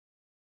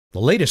The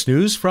latest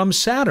news from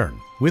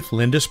Saturn with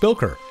Linda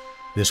Spilker,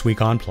 this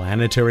week on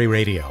Planetary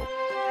Radio.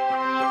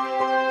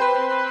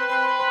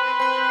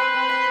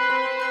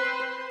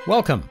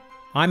 Welcome.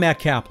 I'm Matt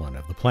Kaplan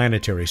of the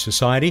Planetary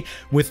Society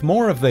with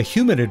more of the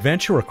human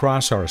adventure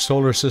across our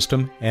solar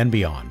system and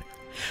beyond.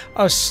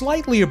 A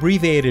slightly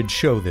abbreviated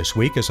show this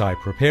week as I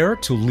prepare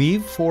to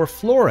leave for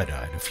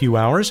Florida in a few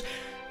hours.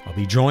 I'll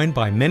be joined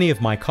by many of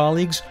my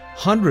colleagues,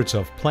 hundreds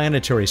of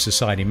Planetary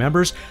Society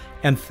members,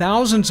 and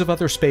thousands of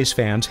other space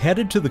fans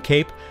headed to the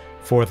Cape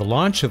for the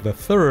launch of the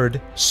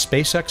third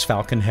SpaceX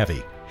Falcon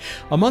Heavy.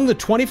 Among the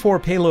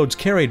 24 payloads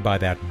carried by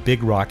that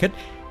big rocket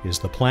is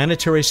the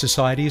Planetary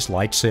Society's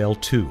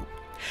LightSail 2.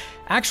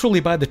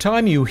 Actually, by the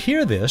time you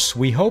hear this,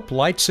 we hope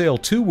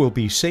LightSail 2 will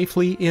be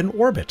safely in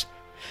orbit.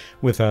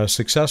 With a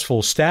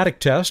successful static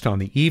test on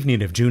the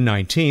evening of June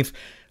 19th,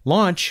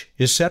 launch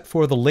is set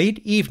for the late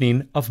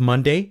evening of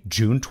Monday,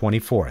 June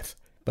 24th.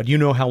 But you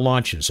know how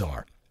launches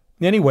are.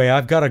 Anyway,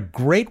 I've got a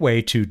great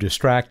way to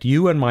distract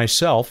you and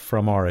myself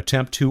from our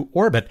attempt to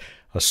orbit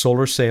a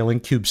solar sailing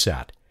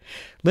CubeSat.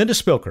 Linda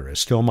Spilker is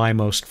still my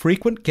most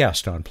frequent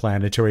guest on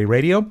Planetary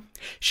Radio.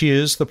 She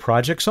is the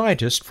project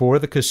scientist for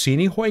the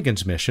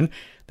Cassini-Huygens mission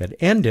that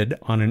ended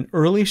on an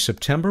early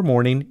September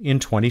morning in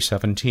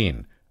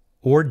 2017.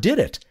 Or did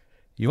it?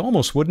 You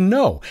almost wouldn't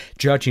know,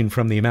 judging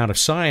from the amount of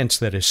science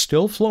that is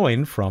still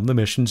flowing from the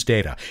mission's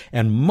data.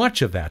 And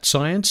much of that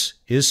science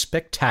is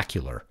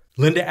spectacular.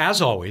 Linda,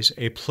 as always,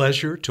 a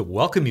pleasure to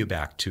welcome you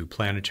back to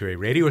Planetary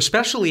Radio,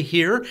 especially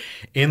here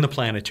in the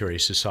Planetary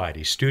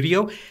Society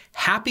studio.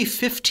 Happy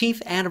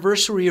 15th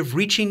anniversary of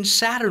reaching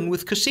Saturn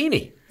with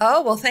Cassini.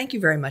 Oh, well, thank you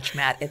very much,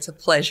 Matt. It's a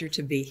pleasure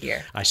to be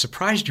here. I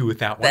surprised you with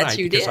that one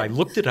because I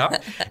looked it up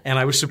and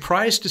I was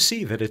surprised to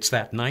see that it's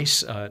that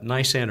nice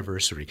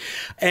anniversary.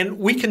 And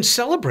we can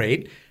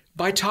celebrate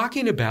by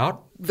talking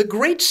about the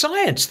great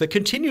science that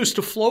continues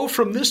to flow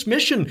from this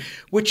mission,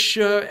 which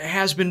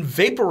has been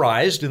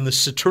vaporized in the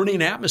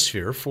Saturnian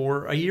atmosphere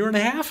for a year and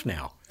a half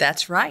now.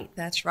 That's right.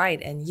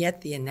 And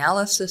yet the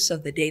analysis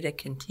of the data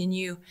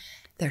continue.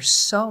 There's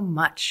so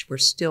much we're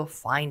still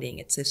finding.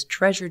 It's this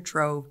treasure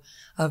trove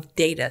of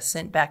data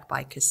sent back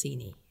by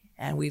Cassini.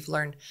 And we've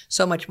learned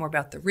so much more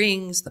about the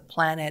rings, the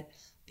planet,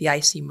 the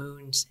icy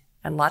moons,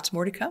 and lots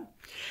more to come.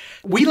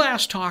 We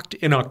last talked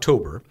in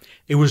October.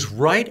 It was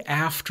right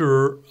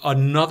after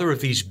another of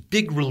these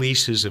big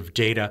releases of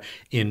data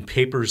in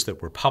papers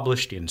that were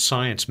published in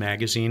Science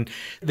magazine.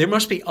 There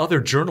must be other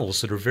journals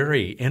that are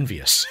very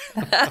envious.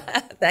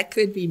 That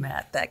could be,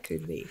 Matt. That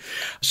could be.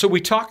 So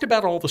we talked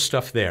about all the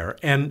stuff there,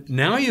 and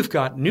now you've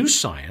got new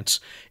science.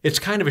 It's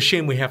kind of a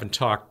shame we haven't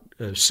talked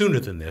sooner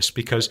than this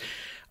because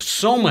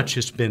so much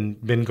has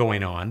been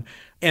going on.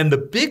 And the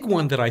big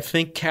one that I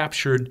think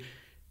captured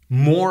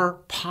more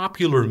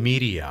popular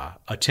media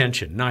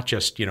attention, not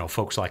just,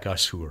 folks like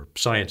us who are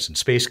science and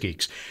space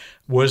geeks,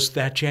 was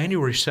that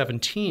January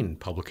 17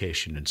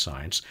 publication in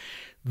Science,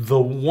 the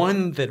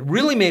one that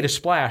really made a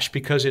splash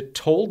because it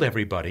told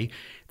everybody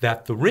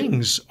that the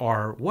rings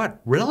are,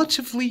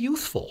 relatively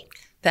youthful.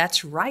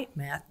 That's right,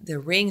 Matt. The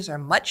rings are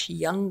much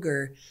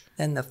younger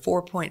than the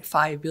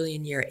 4.5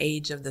 billion year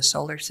age of the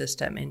solar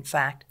system. In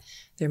fact,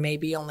 there may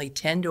be only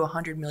 10 to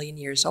 100 million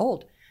years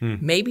old.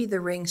 Maybe the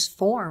rings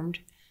formed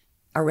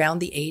around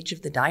the age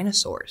of the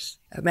dinosaurs.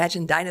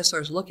 Imagine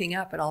dinosaurs looking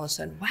up and all of a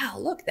sudden, wow,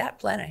 look, that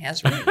planet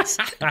has rings.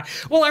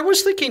 Well, I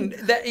was thinking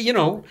that,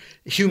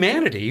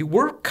 humanity,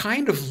 we're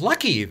kind of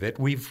lucky that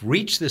we've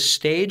reached this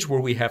stage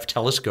where we have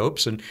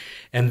telescopes and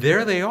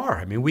there they are.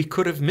 I mean, we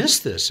could have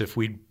missed this if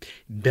we'd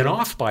been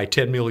off by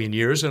 10 million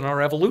years in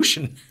our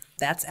evolution.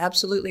 That's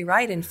absolutely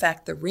right. In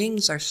fact, the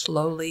rings are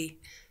slowly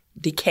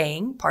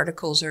decaying.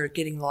 Particles are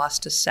getting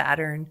lost to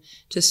Saturn,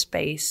 to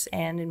space,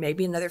 and in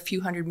maybe another few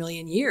 100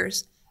 million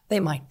years, they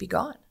might be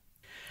gone.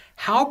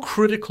 How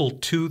critical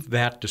to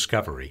that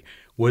discovery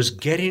was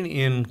getting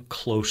in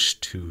close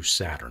to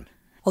Saturn?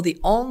 Well, the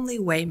only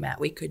way, Matt,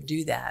 we could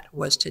do that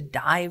was to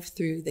dive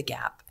through the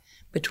gap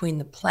between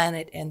the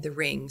planet and the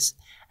rings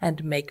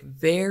and make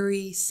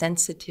very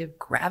sensitive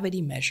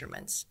gravity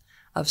measurements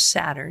of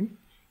Saturn,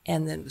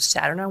 and then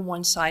Saturn on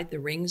one side, the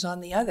rings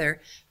on the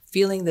other,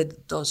 feeling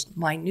those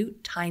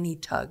minute, tiny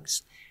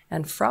tugs.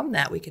 And from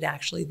that, we could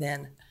actually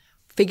then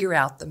figure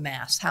out the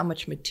mass, how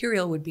much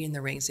material would be in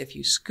the rings if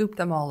you scoop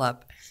them all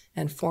up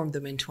and formed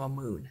them into a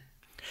moon.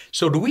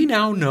 So do we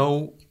now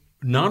know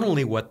not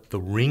only what the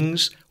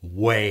rings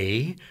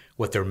weigh,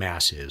 what their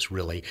mass is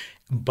really,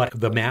 but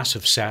the mass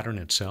of Saturn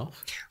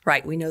itself?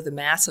 Right. We know the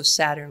mass of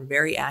Saturn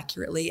very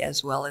accurately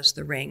as well as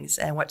the rings.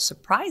 And what's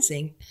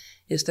surprising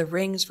is the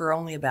rings were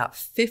only about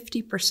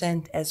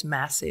 50% as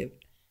massive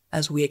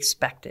as we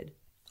expected.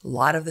 A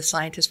lot of the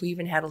scientists, we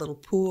even had a little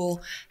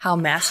pool, how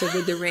massive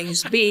would the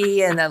rings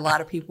be? And a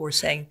lot of people were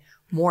saying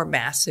more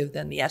massive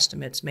than the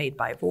estimates made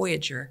by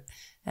Voyager.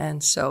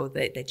 And so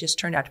they just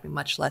turned out to be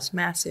much less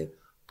massive,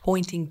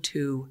 pointing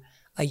to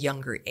a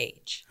younger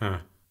age.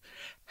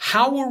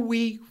 How were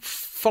we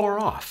far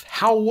off?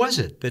 How was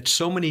it that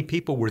so many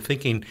people were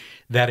thinking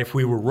that if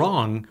we were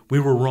wrong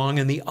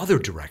in the other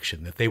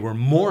direction, that they were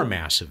more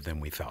massive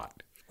than we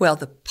thought? Well,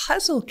 the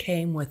puzzle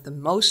came with the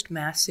most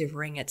massive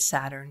ring at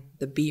Saturn,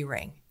 the B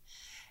ring.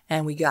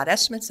 And we got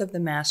estimates of the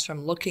mass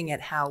from looking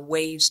at how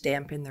waves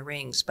dampen the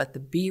rings. But the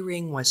B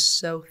ring was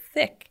so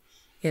thick,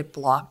 it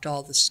blocked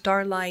all the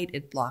starlight,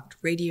 it blocked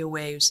radio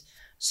waves.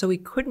 So we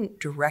couldn't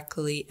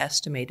directly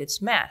estimate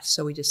its mass.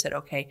 So we just said,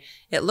 okay,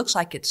 it looks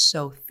like it's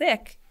so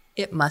thick,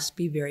 it must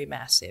be very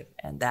massive.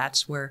 And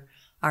that's where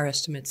our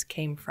estimates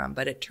came from.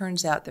 But it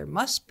turns out there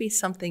must be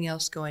something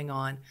else going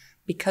on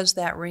because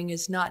that ring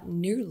is not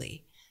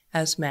nearly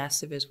as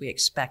massive as we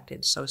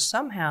expected. So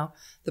somehow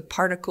the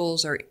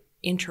particles are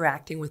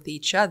interacting with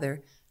each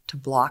other to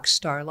block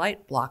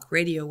starlight, block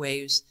radio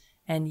waves,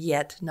 and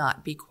yet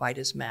not be quite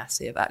as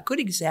massive. A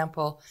good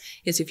example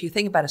is if you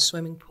think about a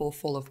swimming pool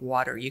full of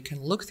water. You can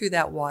look through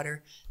that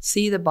water,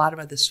 see the bottom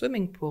of the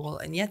swimming pool,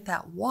 and yet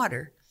that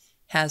water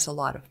has a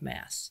lot of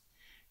mass.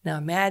 Now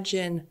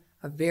imagine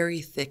a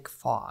very thick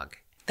fog.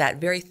 That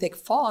very thick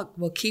fog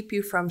will keep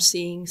you from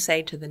seeing,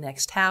 say, to the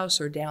next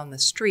house or down the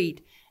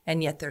street,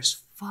 and yet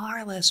there's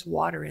far less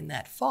water in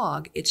that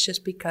fog. It's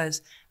just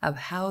because of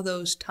how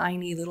those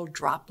tiny little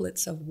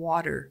droplets of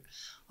water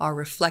are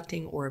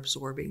reflecting or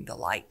absorbing the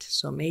light.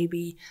 So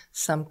maybe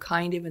some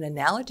kind of an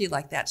analogy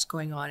like that's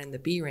going on in the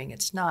B ring.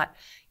 It's not,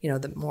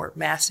 the more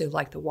massive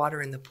like the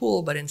water in the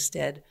pool, but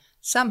instead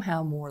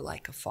somehow more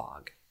like a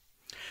fog.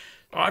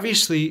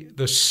 Obviously,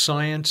 the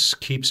science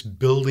keeps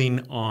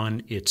building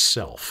on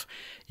itself.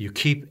 You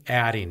keep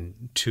adding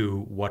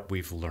to what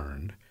we've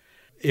learned.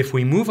 If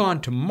we move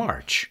on to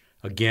March,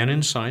 again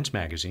in Science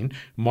Magazine,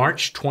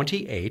 March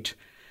 28,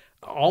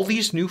 all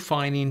these new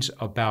findings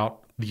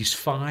about these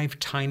 5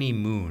 tiny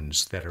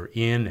moons that are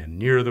in and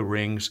near the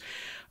rings.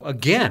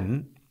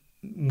 Again,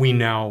 we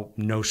now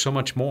know so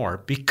much more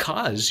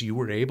because you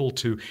were able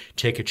to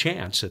take a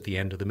chance at the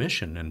end of the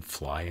mission and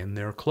fly in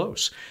there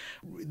close.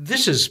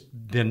 This has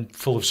been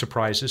full of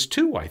surprises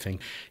too, I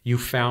think. You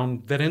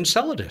found that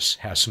Enceladus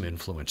has some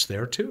influence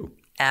there too.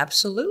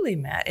 Absolutely,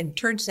 Matt. And it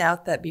turns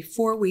out that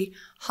before we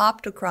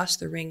hopped across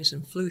the rings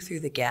and flew through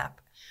the gap,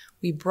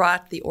 we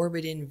brought the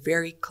orbit in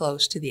very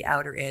close to the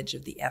outer edge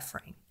of the F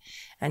ring.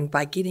 And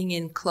by getting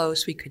in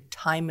close, we could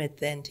time it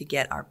then to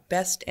get our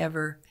best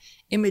ever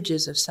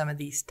images of some of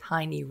these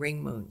tiny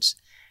ring moons.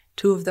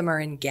 2 of them are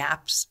in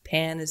gaps.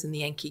 Pan is in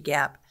the Encke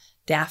Gap,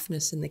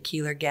 Daphnis in the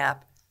Keeler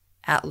Gap,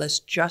 Atlas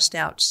just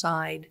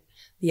outside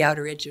the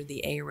outer edge of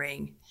the A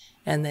ring,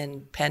 and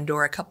then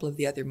Pandora, a couple of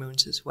the other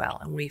moons as well.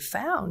 And we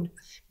found,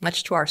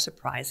 much to our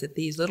surprise, that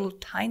these little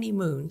tiny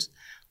moons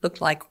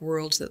looked like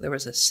worlds, that there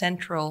was a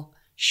central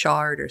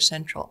shard or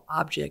central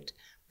object,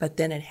 but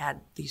then it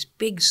had these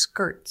big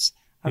skirts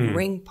of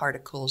ring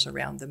particles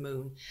around the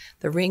moon.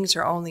 The rings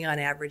are only on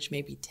average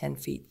maybe 10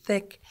 feet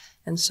thick,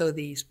 and so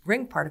these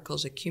ring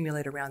particles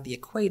accumulate around the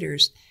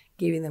equators,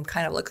 giving them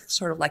kind of look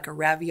sort of like a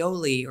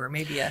ravioli or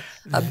maybe a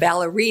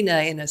ballerina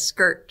in a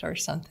skirt or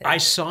something. I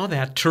saw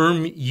that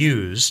term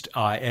used.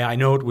 I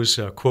know it was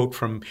a quote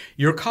from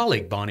your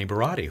colleague, Bonnie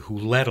Barati, who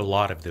led a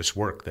lot of this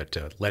work that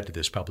led to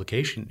this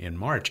publication in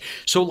March.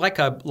 So like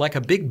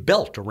a big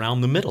belt around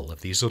the middle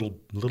of these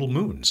little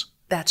moons.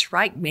 That's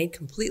right, made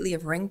completely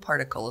of ring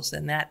particles.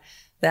 And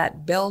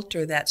that belt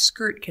or that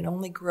skirt can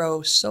only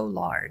grow so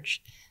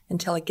large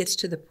until it gets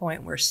to the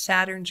point where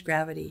Saturn's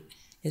gravity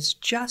is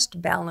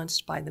just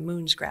balanced by the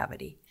moon's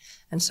gravity.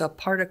 And so a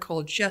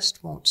particle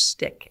just won't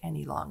stick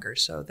any longer.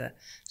 So the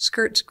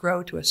skirts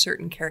grow to a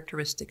certain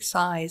characteristic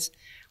size.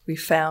 We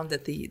found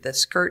that the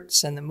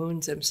skirts and the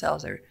moons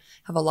themselves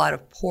have a lot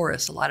of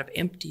porous, a lot of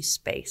empty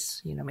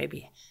space.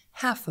 Maybe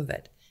half of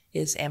it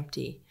is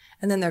empty.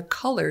 And then their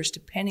colors,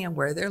 depending on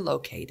where they're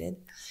located.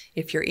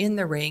 If you're in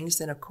the rings,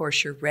 then of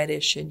course you're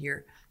reddish and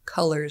your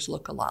colors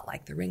look a lot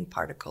like the ring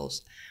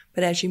particles.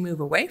 But as you move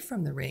away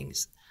from the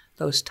rings,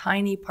 those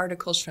tiny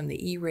particles from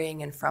the E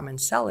ring and from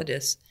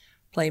Enceladus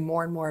play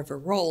more and more of a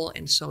role.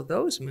 And so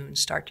those moons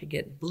start to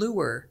get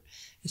bluer,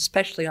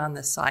 especially on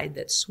the side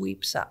that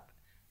sweeps up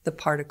the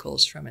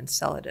particles from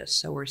Enceladus.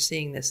 So we're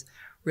seeing this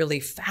really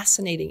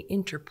fascinating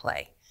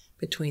interplay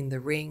between the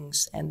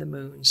rings and the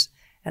moons,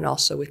 and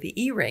also with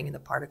the E ring and the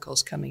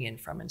particles coming in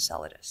from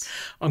Enceladus.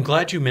 I'm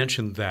glad you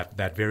mentioned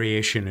that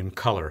variation in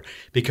color,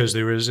 because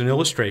there is an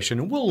illustration,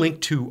 and we'll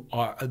link to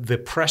the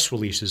press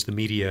releases, the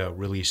media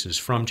releases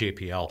from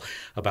JPL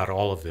about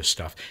all of this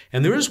stuff.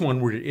 And there is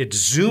one where it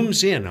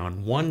zooms in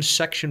on one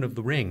section of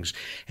the rings,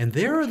 and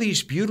there are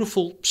these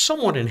beautiful,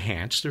 somewhat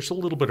enhanced, there's a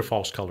little bit of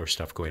false color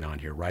stuff going on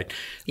here, right?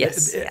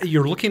 Yes. Yeah.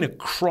 You're looking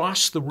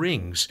across the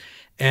rings,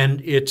 and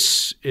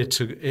it's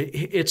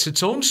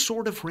its own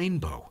sort of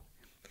rainbow.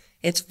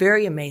 It's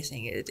very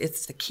amazing.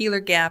 It's the Keeler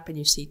Gap, and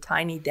you see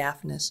tiny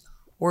Daphnis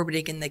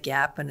orbiting in the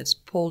gap, and it's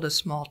pulled a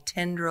small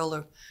tendril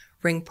of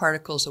ring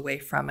particles away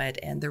from it,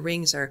 and the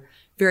rings are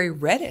very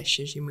reddish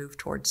as you move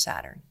towards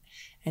Saturn.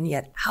 And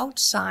yet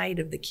outside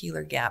of the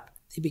Keeler Gap,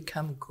 they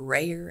become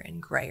grayer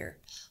and grayer,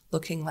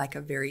 looking like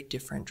a very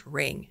different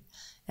ring.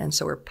 And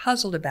so we're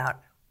puzzled about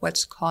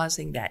what's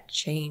causing that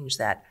change,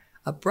 that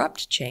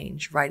abrupt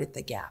change right at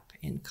the gap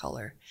in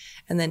color.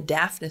 And then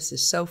Daphnis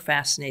is so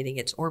fascinating.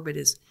 Its orbit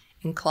is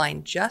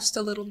inclined just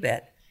a little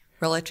bit,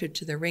 relative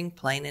to the ring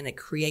plane, and it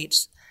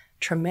creates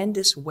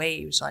tremendous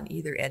waves on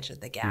either edge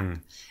of the gap.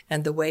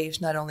 And the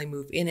waves not only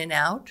move in and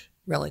out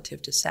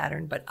relative to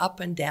Saturn, but up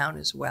and down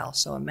as well.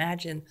 So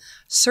imagine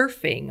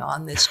surfing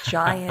on this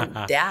giant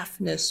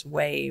Daphnis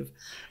wave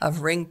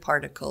of ring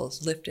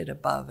particles lifted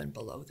above and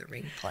below the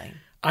ring plane.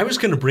 I was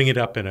going to bring it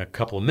up in a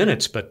couple of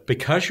minutes, but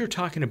because you're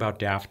talking about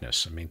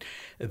Daphnis, I mean,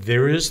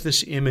 there is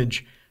this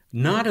image,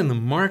 not in the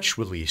March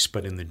release,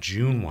 but in the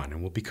June one,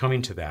 and we'll be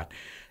coming to that.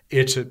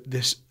 It's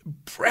this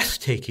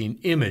breathtaking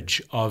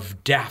image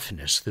of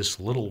Daphnis, this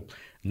little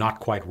not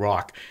quite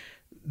rock,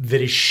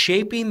 that is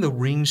shaping the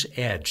ring's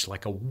edge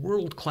like a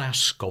world-class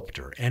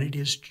sculptor, and it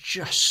is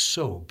just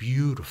so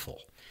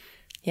beautiful.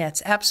 Yeah,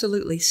 it's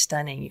absolutely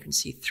stunning. You can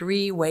see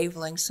 3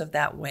 wavelengths of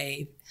that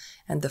wave,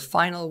 and the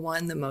final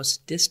one, the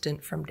most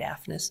distant from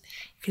Daphnis,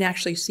 you can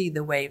actually see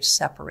the waves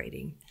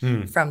separating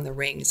from the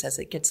rings as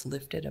it gets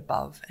lifted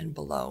above and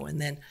below, and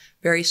then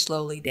very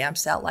slowly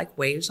damps out like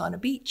waves on a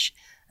beach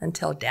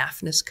until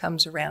Daphnis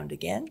comes around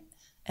again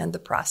and the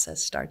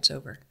process starts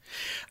over.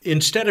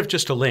 Instead of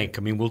just a link,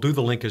 I mean, we'll do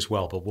the link as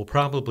well, but we'll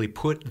probably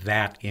put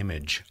that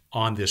image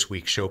on this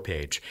week's show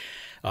page.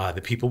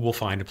 The people will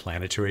find at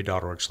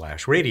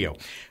planetary.org/radio.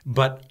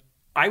 But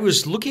I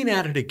was looking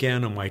at it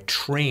again on my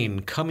train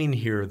coming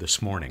here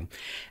this morning,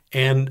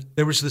 and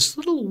there was this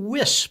little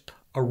wisp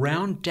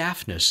around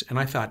Daphnis, and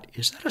I thought,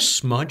 is that a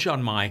smudge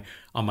on my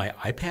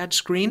iPad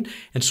screen?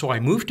 And so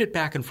I moved it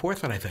back and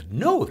forth, and I thought,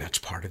 no, that's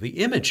part of the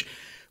image.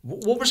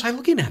 What was I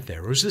looking at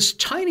there? It was this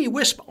tiny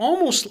wisp,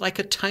 almost like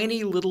a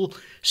tiny little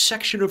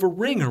section of a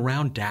ring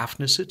around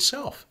Daphnis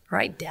itself.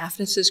 Right.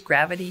 Daphnis's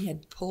gravity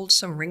had pulled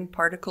some ring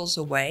particles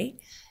away,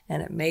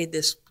 and it made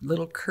this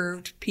little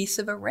curved piece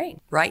of a ring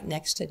right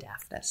next to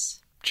Daphnis.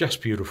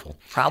 Just beautiful.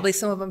 Probably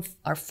some of them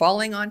are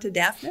falling onto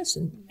Daphnis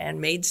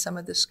and made some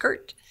of the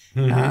skirt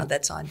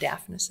that's on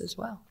Daphnis as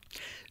well.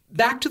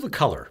 Back to the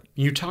color.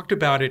 You talked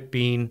about it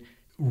being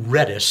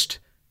reddest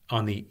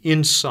on the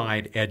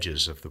inside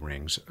edges of the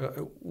rings.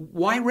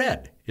 Why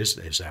red? Is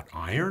that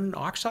iron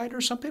oxide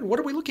or something? What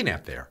are we looking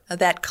at there?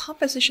 That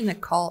composition that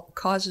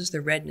causes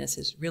the redness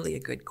is really a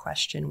good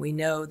question. We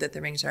know that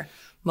the rings are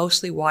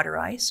mostly water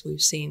ice.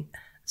 We've seen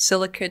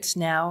silicates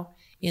now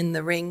in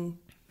the ring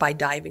by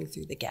diving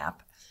through the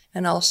gap,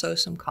 and also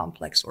some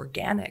complex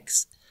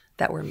organics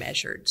that were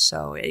measured.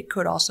 So it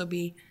could also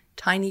be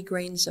tiny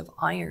grains of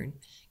iron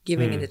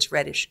giving it its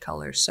reddish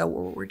color. So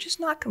we're just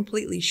not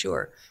completely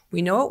sure.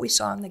 We know what we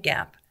saw in the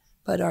gap,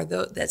 but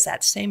that's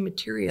that same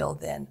material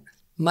then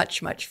much,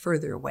 much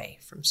further away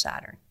from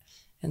Saturn.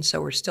 And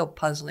so we're still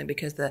puzzling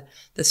because the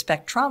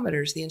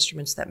spectrometers, the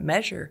instruments that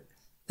measure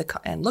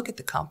and look at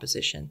the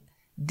composition,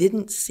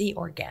 didn't see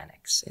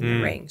organics in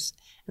the rings.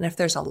 And if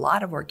there's a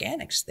lot of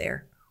organics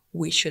there,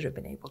 we should have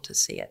been able to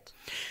see it.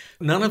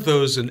 None of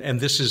those,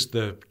 and this is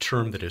the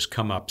term that has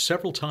come up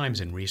several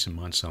times in recent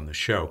months on the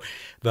show,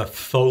 the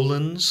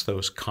tholins,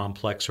 those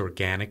complex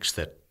organics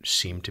that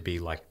seem to be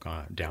like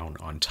down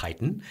on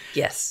Titan.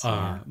 Yes.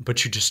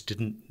 But you just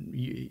didn't,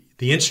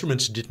 the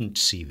instruments didn't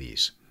see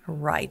these.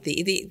 Right.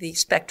 The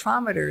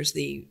spectrometers,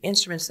 the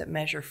instruments that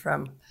measure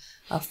from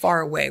far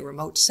away,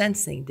 remote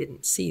sensing,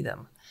 didn't see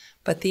them.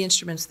 But the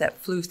instruments that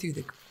flew through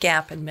the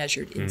gap and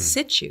measured in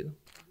situ,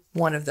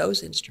 one of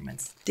those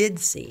instruments did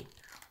see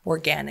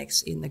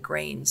organics in the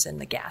grains and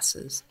the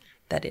gases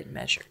that it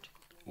measured.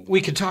 We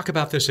could talk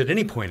about this at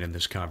any point in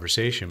this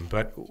conversation,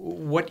 but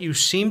what you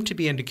seem to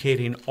be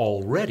indicating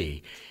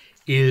already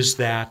is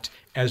that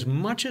as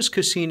much as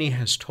Cassini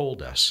has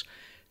told us,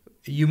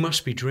 you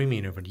must be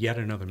dreaming of yet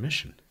another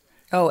mission.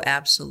 Oh,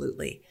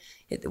 absolutely.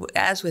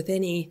 As with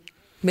any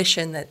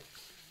mission that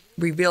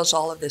reveals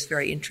all of this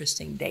very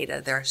interesting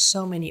data, there are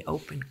so many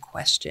open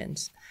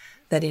questions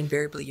that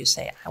invariably you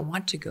say, I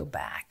want to go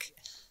back.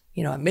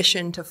 You know, a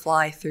mission to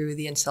fly through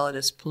the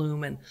Enceladus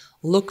plume and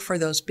look for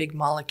those big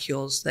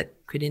molecules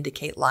that could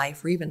indicate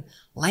life, or even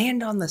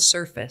land on the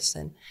surface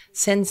and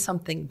send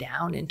something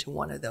down into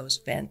one of those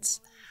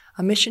vents.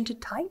 A mission to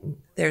Titan.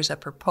 There's a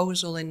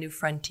proposal in New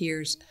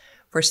Frontiers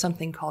for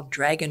something called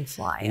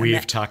Dragonfly.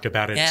 We've talked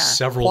about it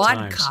several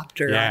times.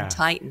 Quadcopter on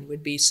Titan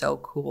would be so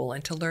cool.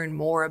 And to learn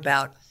more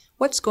about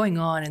what's going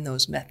on in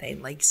those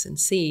methane lakes and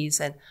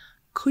seas, and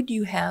could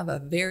you have a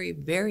very,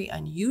 very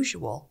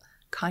unusual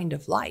kind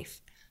of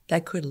life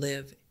that could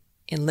live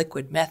in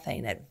liquid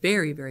methane at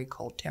very, very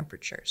cold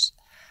temperatures?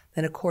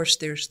 Then, of course,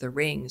 there's the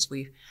rings.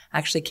 We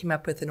actually came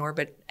up with an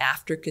orbit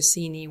after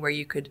Cassini where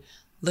you could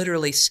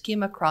literally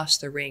skim across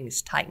the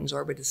rings. Titan's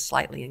orbit is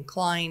slightly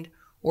inclined,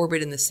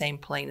 orbit in the same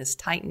plane as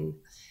Titan,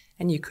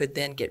 and you could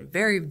then get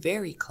very,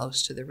 very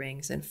close to the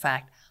rings. In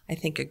fact, I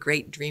think a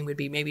great dream would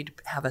be maybe to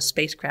have a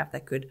spacecraft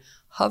that could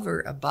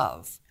hover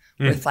above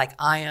with like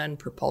ion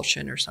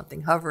propulsion or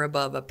something, hover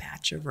above a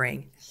patch of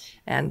ring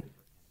and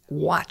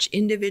watch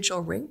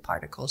individual ring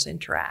particles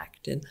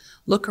interact and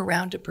look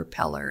around a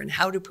propeller and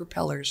how do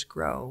propellers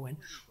grow and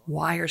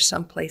why are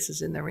some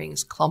places in the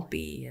rings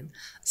clumpy and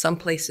some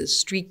places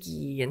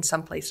streaky and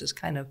some places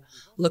kind of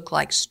look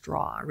like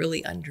straw.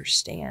 Really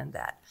understand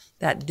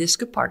that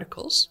disk of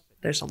particles.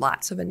 There's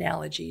lots of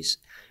analogies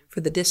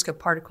for the disk of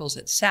particles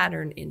at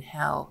Saturn in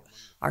how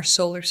our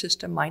solar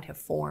system might have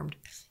formed,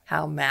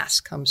 how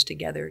mass comes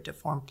together to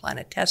form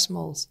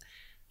planetesimals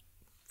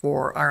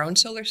for our own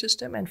solar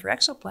system and for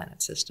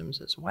exoplanet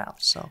systems as well.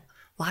 So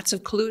lots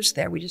of clues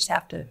there. We just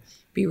have to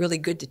be really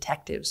good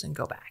detectives and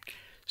go back.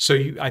 So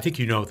I think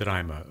you know that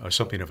I'm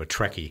something of a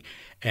Trekkie,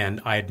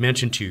 and I had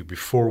mentioned to you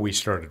before we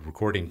started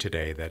recording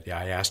today that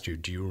I asked you,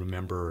 do you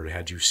remember or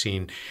had you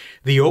seen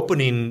the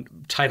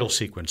opening title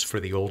sequence for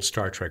the old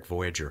Star Trek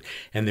Voyager?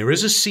 And there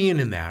is a scene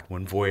in that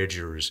when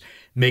Voyager is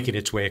making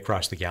its way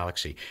across the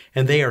galaxy,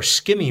 and they are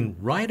skimming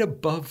right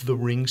above the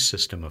ring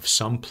system of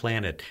some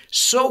planet,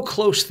 so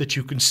close that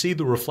you can see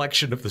the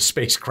reflection of the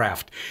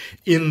spacecraft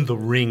in the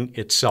ring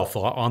itself,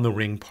 on the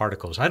ring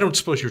particles. I don't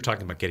suppose you're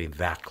talking about getting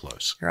that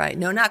close. Right.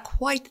 No, not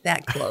quite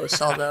that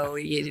close, although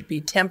it'd be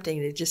tempting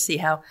to just see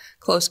how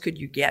close could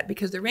you get,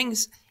 because the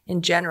rings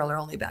in general are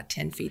only about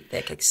 10 feet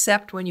thick,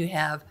 except when you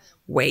have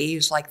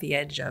waves like the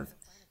edge of,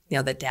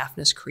 that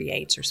Daphnis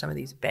creates, or some of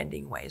these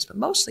bending waves, but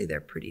mostly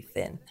they're pretty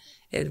thin.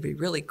 It would be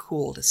really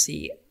cool to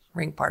see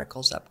ring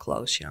particles up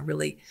close,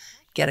 really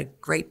get a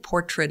great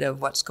portrait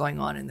of what's going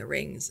on in the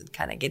rings and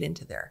kind of get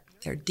into their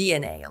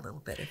DNA a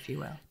little bit, if you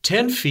will.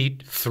 10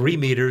 feet, 3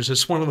 meters.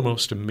 It's one of the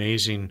most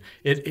amazing.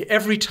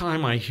 Every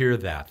time I hear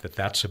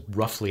that's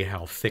roughly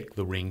how thick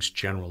the rings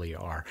generally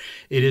are,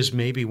 it is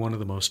maybe one of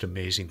the most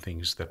amazing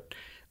things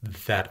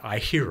that I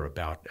hear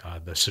about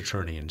the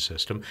Saturnian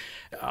system.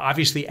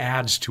 Obviously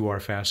adds to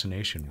our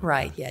fascination.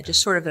 Right, yeah,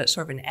 just sort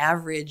of an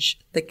average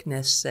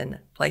thickness, and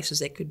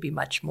places it could be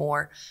much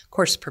more. Of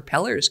course,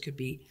 propellers could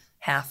be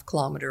half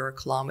kilometer or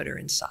kilometer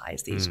in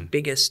size, these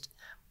biggest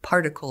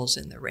particles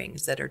in the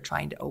rings that are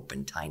trying to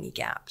open tiny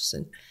gaps.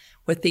 And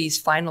with these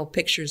final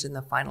pictures in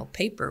the final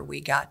paper, we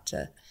got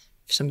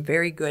some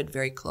very good,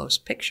 very close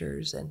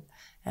pictures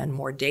and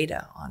more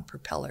data on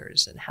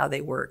propellers and how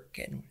they work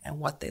and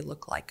what they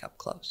look like up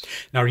close.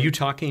 Now, are you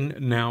talking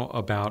now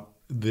about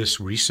this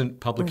recent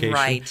publication?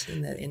 Right,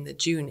 in the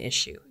June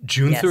issue.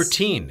 June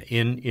 13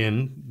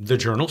 in the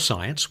journal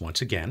Science,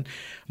 once again.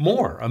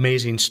 More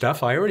amazing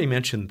stuff. I already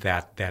mentioned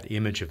that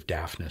image of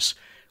Daphnis,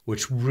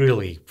 which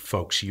really,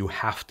 folks, you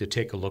have to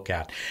take a look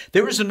at.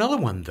 There is another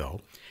one,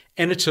 though,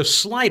 and it's a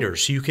slider,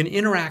 so you can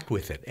interact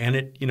with it. And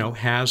it,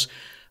 has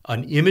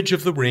an image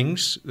of the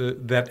rings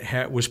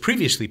that was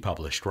previously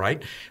published,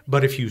 right?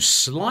 But if you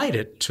slide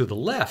it to the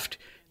left,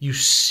 you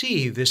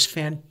see this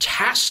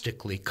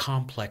fantastically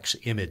complex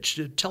image.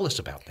 Tell us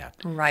about that.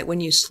 Right. When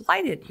you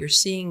slide it, you're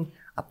seeing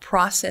a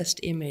processed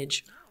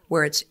image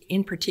where it's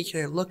in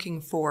particular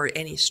looking for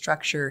any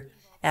structure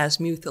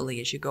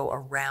azimuthally as you go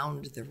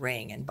around the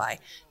ring. And by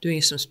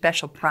doing some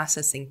special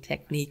processing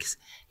techniques,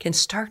 can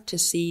start to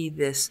see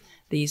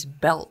these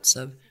belts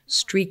of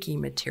streaky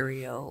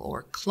material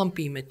or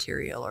clumpy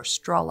material or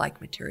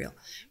straw-like material.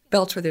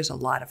 Belts where there's a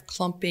lot of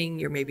clumping,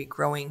 you're maybe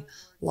growing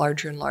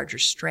larger and larger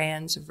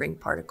strands of ring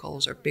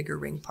particles or bigger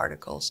ring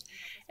particles,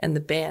 and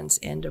the bands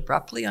end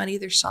abruptly on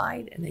either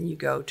side, and then you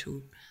go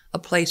to a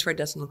place where it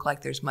doesn't look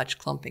like there's much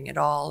clumping at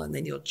all, and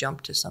then you'll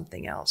jump to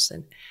something else.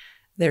 And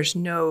there's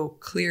no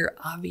clear,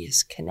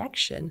 obvious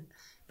connection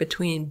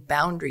between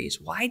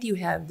boundaries. Why do you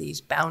have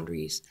these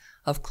boundaries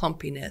of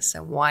clumpiness,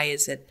 and why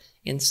is it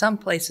in some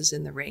places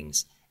in the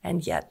rings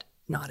and yet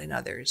not in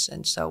others?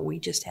 And so we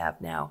just have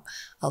now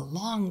a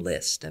long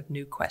list of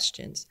new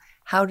questions.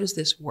 How does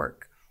this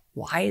work?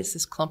 Why is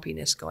this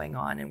clumpiness going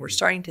on? And we're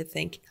starting to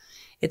think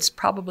it's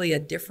probably a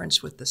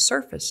difference with the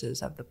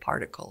surfaces of the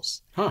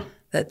particles.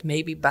 That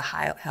maybe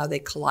how they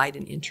collide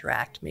and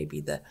interact,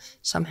 maybe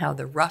somehow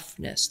the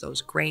roughness,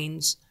 those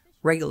grains,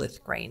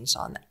 regolith grains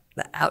on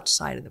the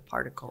outside of the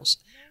particles,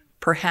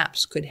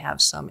 perhaps could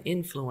have some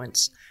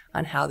influence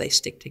on how they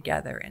stick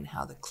together and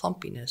how the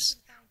clumpiness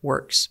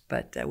works.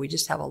 But we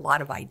just have a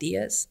lot of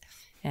ideas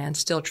and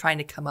still trying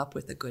to come up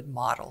with a good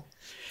model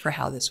for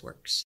how this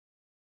works.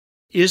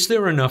 Is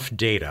there enough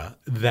data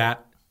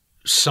that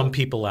some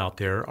people out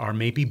there are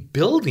maybe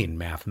building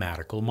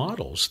mathematical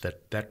models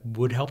that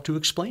would help to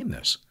explain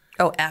this?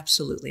 Oh,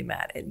 absolutely,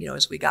 Matt. And,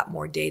 as we got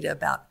more data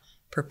about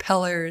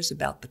propellers,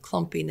 about the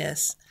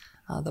clumpiness,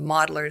 the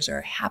modelers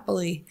are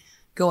happily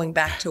going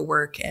back to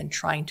work and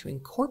trying to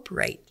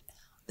incorporate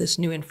this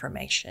new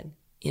information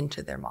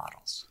into their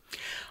models.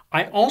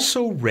 I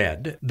also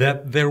read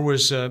that there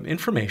was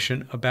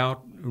information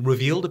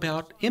revealed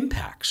about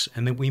impacts,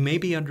 and that we may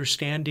be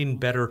understanding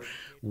better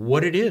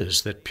what it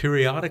is that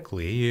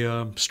periodically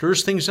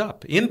stirs things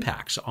up,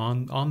 impacts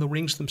on the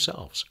rings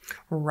themselves.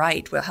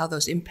 Right. Well, how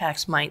those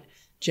impacts might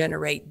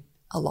generate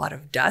a lot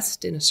of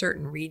dust in a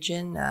certain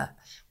region.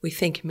 We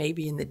think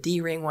maybe in the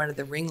D ring, one of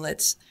the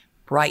ringlets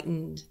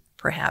brightened.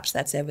 Perhaps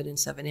that's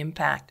evidence of an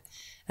impact.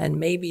 And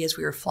maybe as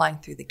we were flying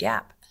through the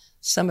gap,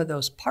 some of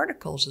those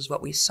particles is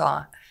what we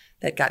saw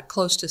that got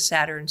close to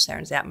Saturn's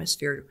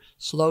atmosphere,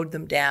 slowed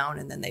them down,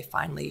 and then they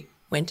finally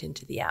went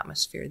into the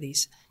atmosphere.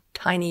 These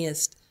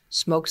tiniest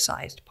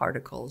smoke-sized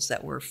particles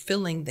that were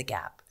filling the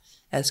gap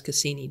as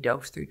Cassini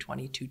dove through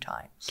 22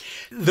 times.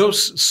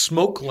 Those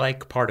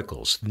smoke-like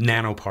particles,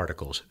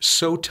 nanoparticles,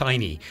 so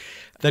tiny,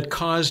 that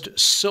caused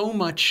so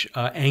much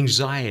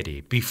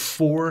anxiety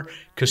before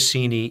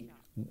Cassini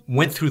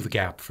went through the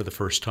gap for the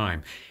first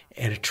time.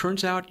 And it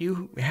turns out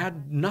you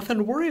had nothing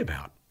to worry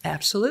about.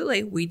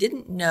 Absolutely. We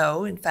didn't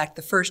know. In fact,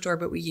 the first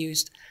orbit we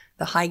used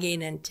the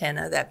high-gain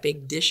antenna, that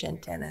big dish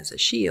antenna, as a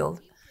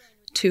shield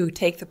to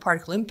take the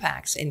particle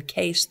impacts in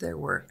case there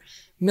were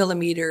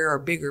millimeter or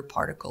bigger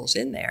particles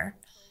in there.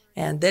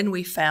 And then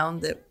we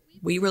found that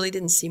we really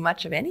didn't see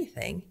much of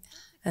anything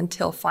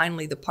until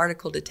finally the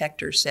particle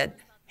detector said,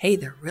 hey,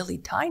 they're really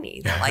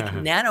tiny. They're like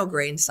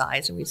nanograin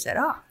size. And we said,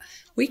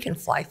 we can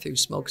fly through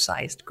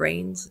smoke-sized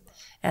grains.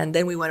 And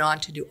then we went on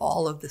to do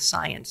all of the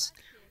science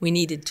we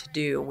needed to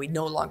do. We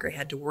no longer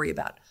had to worry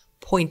about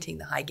pointing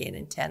the high-gain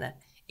antenna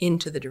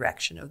into the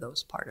direction of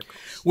those particles.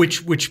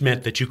 Which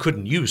meant that you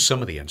couldn't use some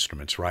of the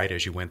instruments, right,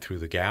 as you went through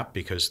the gap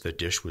because the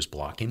dish was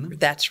blocking them?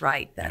 That's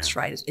right. That's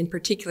right. In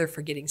particular,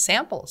 for getting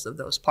samples of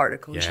those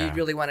particles, you'd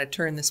really want to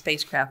turn the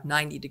spacecraft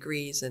 90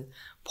 degrees and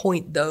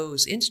point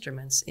those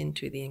instruments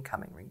into the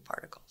incoming ring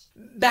particles.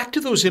 Back to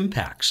those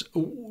impacts.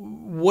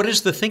 What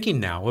is the thinking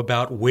now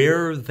about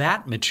where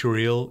that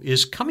material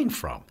is coming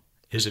from?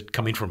 Is it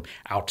coming from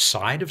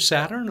outside of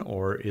Saturn,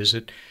 or is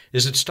it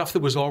stuff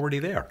that was already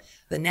there?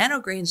 The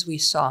nanograins we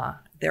saw,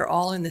 they're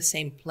all in the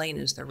same plane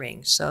as the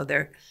rings. So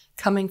they're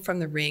coming from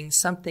the rings.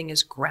 Something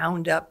has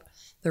ground up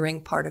the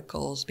ring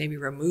particles, maybe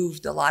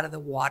removed a lot of the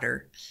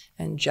water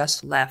and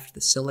just left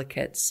the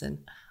silicates and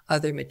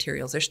other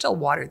materials. There's still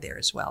water there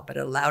as well, but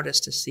it allowed us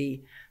to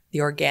see the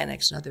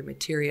organics and other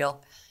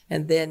material.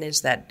 And then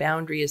as that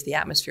boundary, as the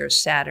atmosphere of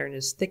Saturn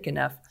is thick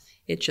enough,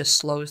 it just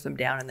slows them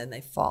down and then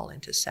they fall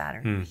into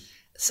Saturn.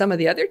 Some of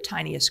the other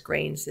tiniest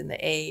grains in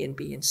the A and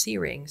B and C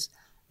rings,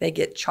 they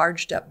get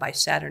charged up by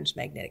Saturn's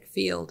magnetic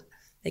field.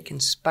 They can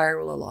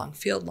spiral along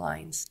field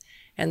lines,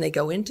 and they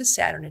go into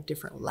Saturn at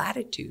different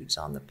latitudes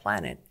on the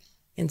planet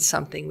in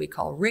something we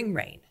call ring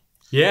rain.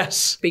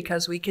 Yes.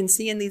 Because we can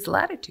see in these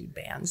latitude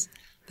bands,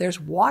 there's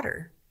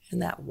water,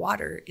 and that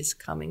water is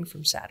coming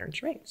from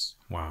Saturn's rings.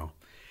 Wow.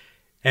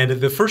 And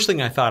the first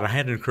thing I thought, it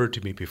hadn't occurred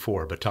to me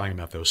before, but talking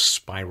about those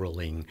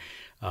spiraling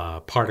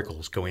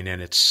particles going in,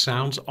 it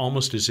sounds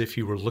almost as if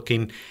you were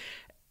looking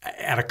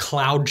at a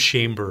cloud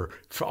chamber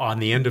on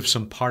the end of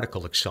some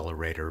particle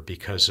accelerator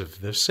because of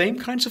the same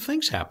kinds of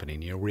things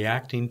happening,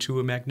 reacting to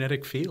a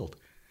magnetic field.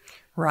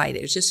 Right.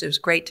 It was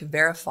great to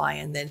verify.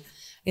 And then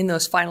in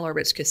those final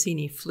orbits,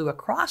 Cassini flew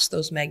across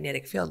those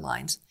magnetic field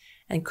lines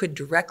and could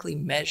directly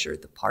measure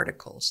the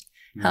particles,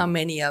 how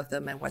many of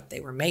them and what they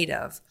were made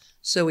of.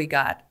 So we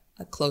got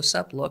a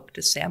close-up look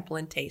to sample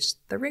and taste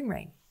the ring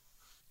rain.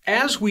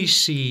 As we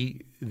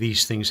see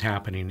these things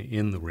happening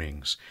in the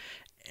rings,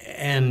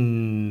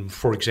 and,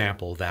 for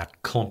example,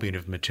 that clumping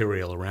of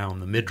material around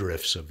the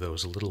midriffs of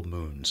those little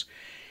moons,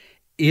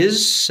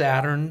 is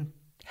Saturn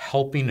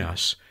helping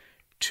us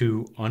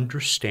to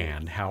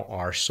understand how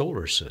our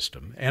solar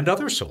system and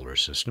other solar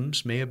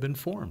systems may have been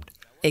formed?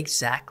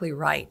 Exactly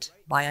right.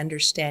 By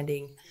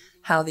understanding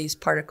how these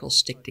particles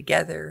stick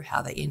together,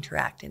 how they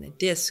interact in a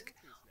disk,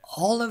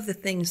 all of the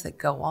things that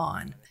go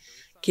on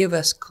give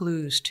us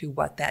clues to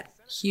what that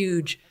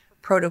huge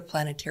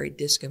protoplanetary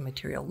disk of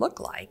material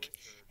looked like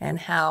and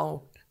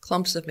how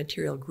clumps of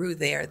material grew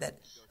there that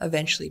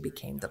eventually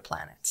became the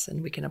planets.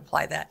 And we can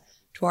apply that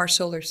to our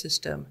solar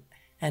system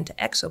and to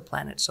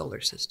exoplanet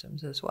solar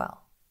systems as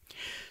well.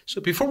 So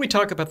before we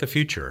talk about the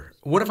future,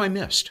 what have I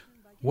missed?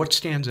 What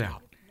stands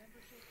out?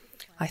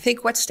 I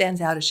think what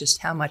stands out is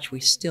just how much we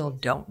still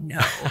don't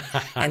know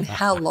and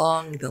how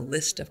long the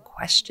list of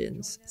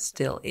questions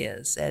still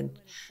is. And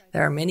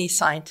there are many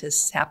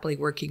scientists happily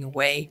working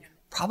away,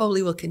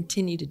 probably will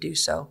continue to do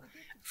so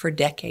for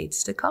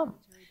decades to come,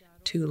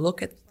 to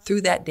look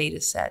through that data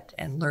set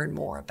and learn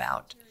more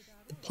about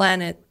the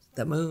planet,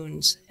 the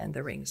moons, and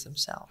the rings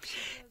themselves.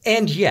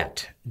 And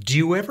yet, do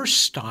you ever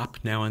stop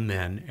now and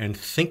then and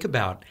think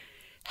about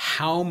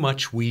how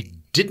much we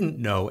didn't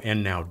know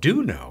and now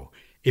do know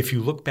if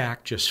you look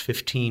back just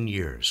 15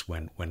 years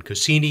when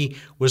Cassini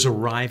was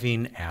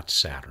arriving at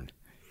Saturn?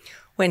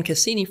 When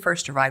Cassini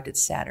first arrived at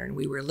Saturn,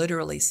 we were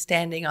literally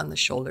standing on the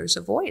shoulders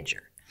of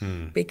Voyager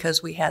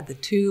because we had the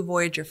 2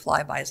 Voyager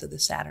flybys of the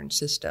Saturn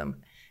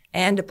system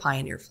and a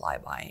Pioneer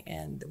flyby,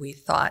 and we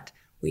thought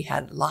we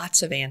had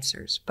lots of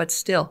answers. But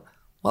still,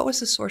 what was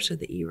the source of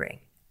the E-ring?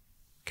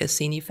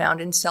 Cassini found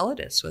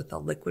Enceladus with a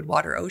liquid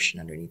water ocean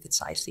underneath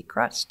its icy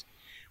crust.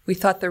 We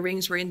thought the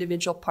rings were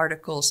individual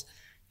particles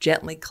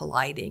gently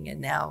colliding, and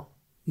now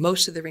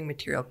most of the ring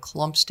material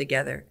clumps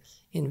together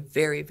in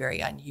very, very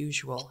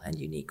unusual and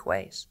unique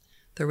ways.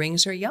 The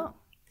rings are young.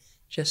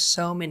 Just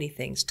so many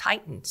things.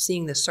 Titan,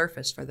 seeing the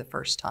surface for the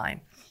first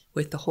time,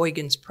 with the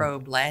Huygens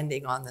probe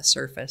landing on the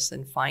surface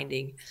and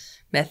finding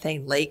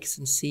methane lakes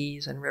and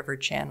seas and river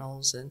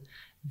channels and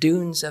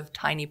dunes of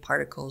tiny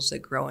particles that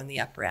grow in the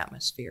upper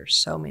atmosphere.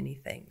 So many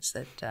things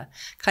that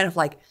kind of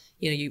like,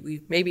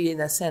 we maybe in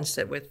a sense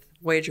that with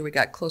Voyager, we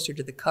got closer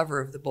to the cover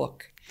of the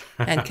book.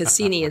 And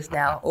Cassini is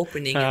now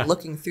opening and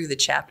looking through the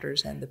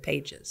chapters and the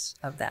pages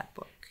of that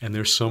book. And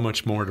there's so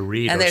much more to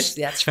read. And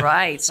that's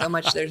right. So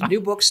much. There's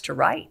new books to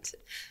write.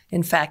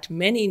 In fact,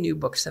 many new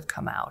books have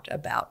come out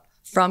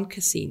from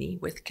Cassini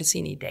with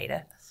Cassini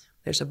data.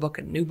 There's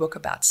a new book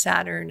about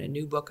Saturn, a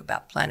new book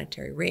about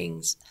planetary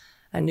rings,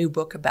 a new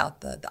book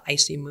about the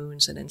icy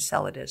moons and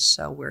Enceladus.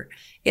 So we're,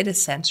 in a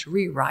sense,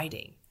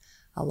 rewriting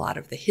a lot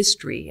of the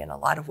history and a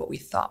lot of what we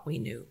thought we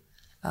knew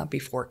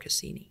before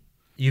Cassini.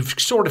 You've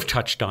sort of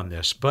touched on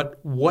this, but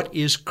what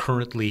is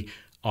currently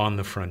on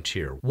the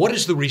frontier? What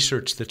is the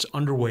research that's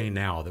underway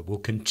now that will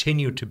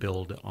continue to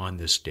build on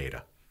this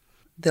data?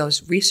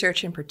 Those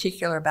research in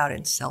particular about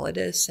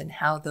Enceladus and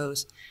how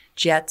those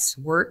jets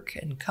work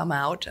and come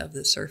out of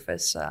the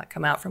surface,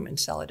 come out from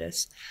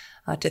Enceladus,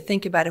 to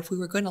think about if we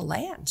were going to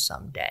land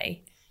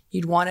someday,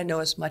 you'd want to know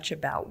as much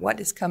about what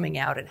is coming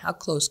out and how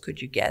close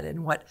could you get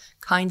and what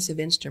kinds of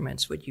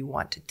instruments would you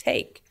want to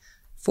take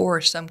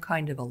for some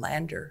kind of a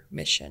lander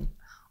mission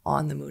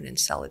on the moon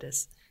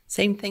Enceladus.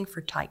 Same thing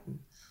for Titan.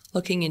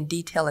 Looking in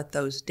detail at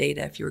those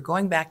data, if you were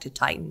going back to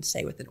Titan,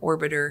 say with an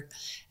orbiter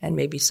and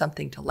maybe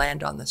something to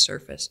land on the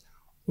surface,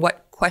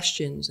 what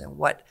questions and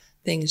what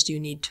things do you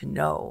need to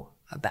know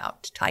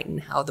about Titan,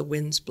 how the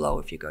winds blow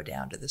if you go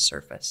down to the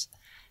surface,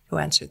 to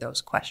answer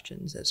those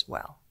questions as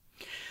well.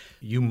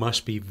 You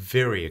must be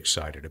very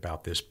excited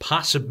about this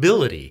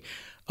possibility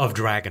of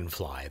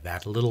Dragonfly,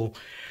 that little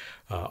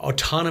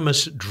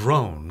autonomous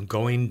drone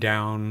going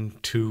down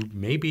to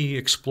maybe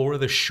explore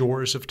the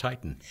shores of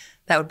Titan.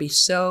 That would be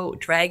so,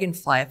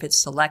 Dragonfly, if it's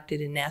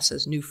selected in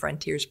NASA's New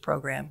Frontiers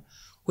program,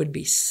 would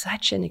be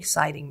such an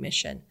exciting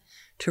mission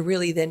to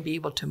really then be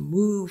able to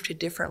move to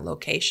different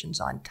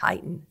locations on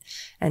Titan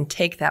and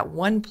take that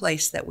one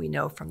place that we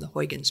know from the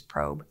Huygens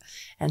probe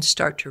and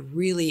start to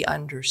really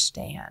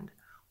understand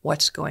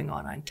what's going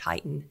on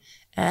Titan.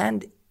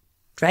 And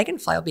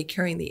Dragonfly will be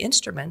carrying the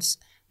instruments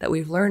that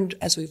we've learned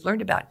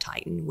about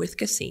Titan with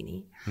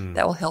Cassini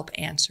that will help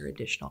answer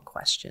additional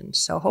questions.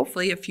 So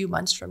hopefully a few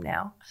months from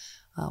now,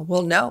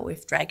 we'll know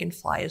if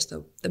Dragonfly is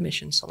the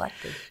mission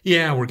selected.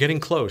 Yeah, we're getting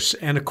close.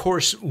 And of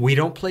course, we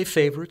don't play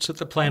favorites at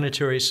the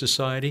Planetary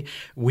Society.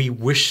 We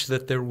wish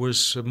that there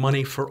was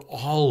money for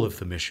all of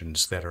the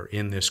missions that are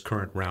in this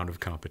current round of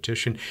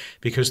competition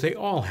because they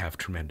all have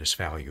tremendous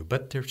value.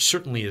 But there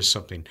certainly is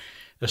something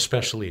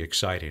especially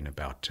exciting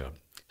about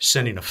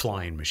sending a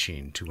flying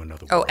machine to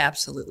another world. Oh,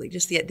 absolutely.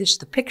 Just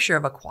the picture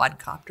of a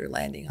quadcopter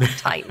landing on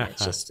Titan.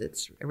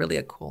 It's really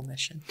a cool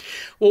mission.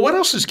 Well, what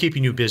else is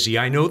keeping you busy?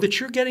 I know that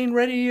you're getting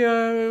ready,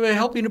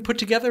 helping to put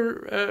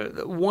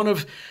together one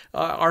of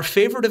our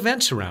favorite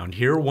events around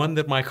here, one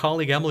that my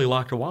colleague Emily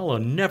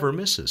Lakdawala never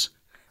misses.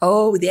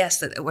 Oh,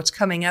 yes. What's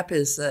coming up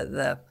is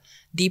the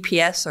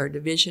DPS, or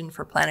Division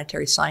for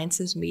Planetary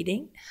Sciences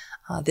meeting.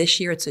 This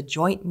year, it's a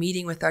joint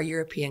meeting with our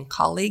European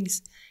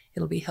colleagues.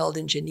 It'll be held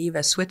in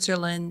Geneva,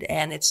 Switzerland,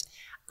 and it's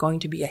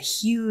going to be a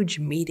huge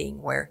meeting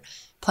where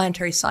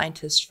planetary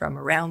scientists from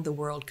around the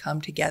world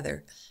come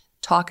together,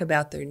 talk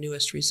about their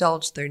newest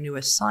results, their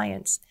newest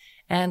science,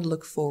 and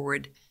look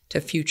forward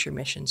to future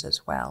missions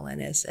as well. And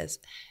as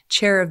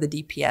chair of the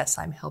DPS,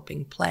 I'm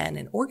helping plan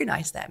and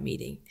organize that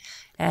meeting.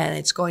 And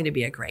it's going to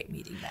be a great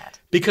meeting, Matt.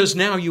 Because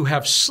now you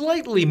have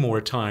slightly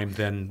more time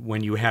than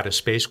when you had a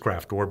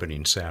spacecraft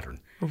orbiting Saturn.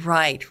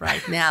 Right.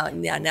 Now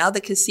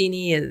the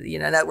Cassini is,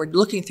 that we're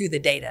looking through the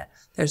data,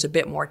 there's a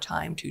bit more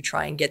time to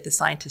try and get the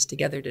scientists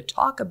together to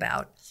talk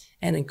about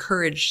and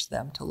encourage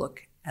them to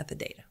look at the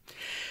data.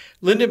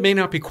 Linda, it may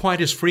not be quite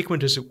as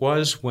frequent as it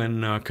was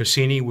when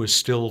Cassini was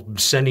still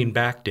sending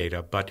back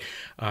data, but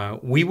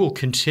we will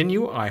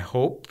continue, I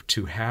hope,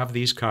 to have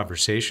these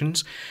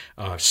conversations,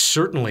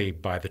 certainly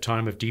by the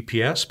time of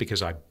DPS,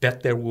 because I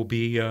bet there will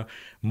be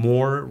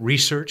more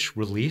research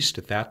released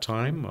at that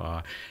time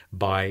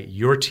by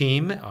your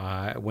team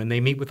when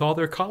they meet with all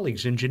their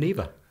colleagues in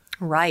Geneva.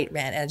 Right,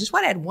 man. And I just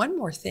want to add one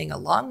more thing.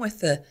 Along with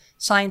the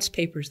science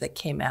papers that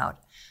came out,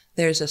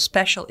 there's a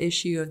special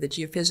issue of the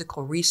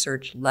Geophysical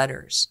Research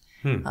Letters.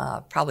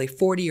 Probably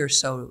 40 or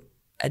so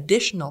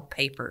additional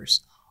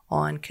papers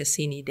on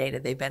Cassini data.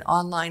 They've been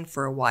online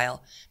for a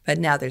while, but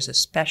now there's a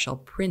special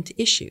print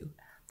issue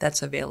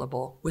that's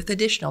available with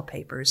additional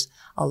papers,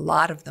 a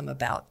lot of them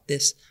about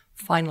this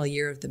final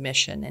year of the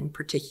mission, in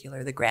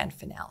particular the grand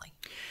finale.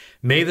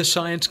 May the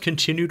science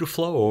continue to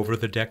flow over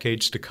the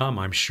decades to come.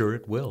 I'm sure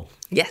it will.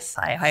 Yes,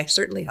 I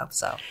certainly hope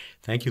so.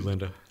 Thank you,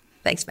 Linda.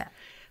 Thanks, Matt.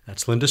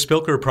 That's Linda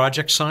Spilker,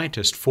 project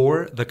scientist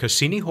for the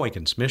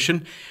Cassini-Huygens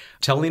mission,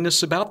 telling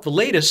us about the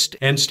latest.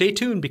 And stay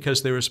tuned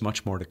because there is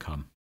much more to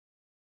come.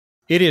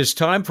 It is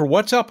time for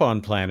What's Up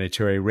on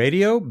Planetary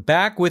Radio.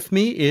 Back with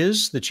me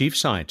is the chief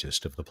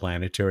scientist of the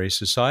Planetary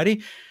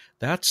Society.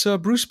 That's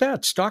Bruce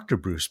Betts, Dr.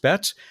 Bruce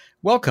Betts.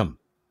 Welcome.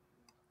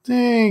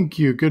 Thank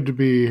you. Good to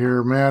be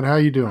here, Matt. How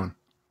you doing?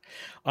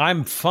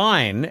 I'm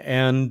fine,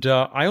 and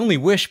I only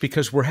wish,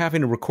 because we're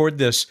having to record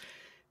this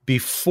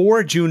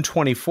before June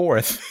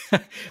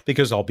 24th,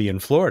 because I'll be in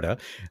Florida,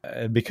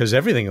 because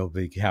everything will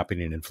be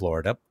happening in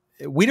Florida.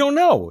 we don't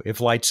know if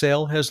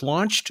Lightsail has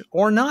launched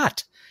or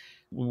not.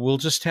 We'll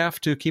just have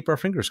to keep our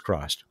fingers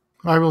crossed.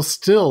 I will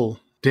still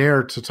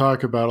dare to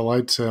talk about a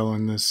light sail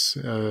in this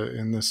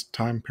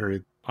time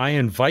period. I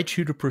invite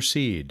you to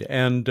proceed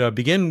and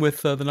begin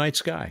with the night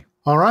sky.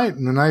 All right,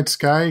 in the night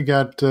sky, you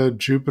got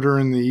Jupiter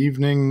in the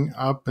evening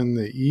up in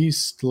the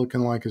east,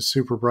 looking like a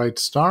super bright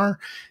star,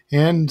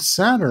 and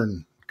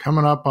Saturn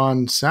coming up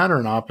on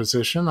Saturn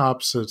opposition,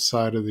 opposite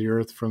side of the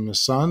Earth from the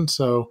sun.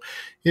 So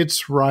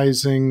it's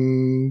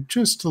rising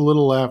just a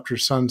little after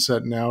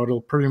sunset now.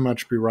 It'll pretty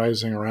much be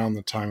rising around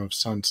the time of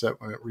sunset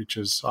when it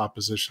reaches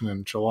opposition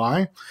in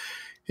July.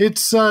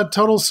 It's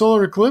total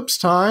solar eclipse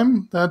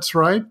time. That's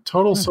right,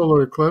 total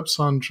solar eclipse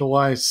on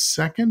July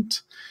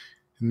 2nd.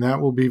 And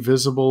that will be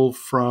visible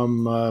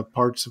from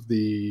parts of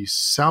the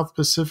South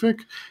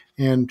Pacific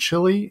and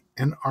Chile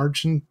and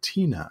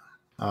Argentina.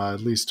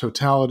 At least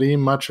totality,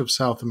 much of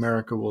South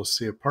America will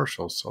see a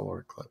partial solar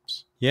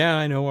eclipse. Yeah,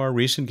 I know our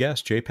recent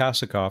guest, Jay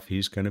Pasakoff,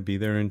 he's going to be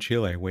there in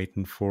Chile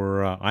waiting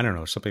for,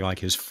 something like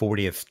his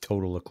 40th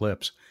total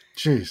eclipse.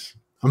 Jeez,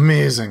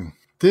 amazing.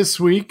 This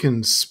week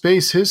in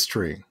space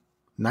history,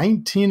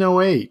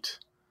 1908,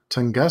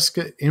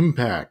 Tunguska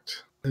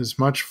impact. As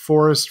much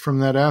forest from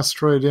that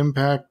asteroid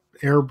impact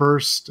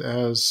airburst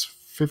as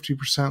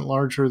 50%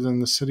 larger than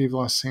the city of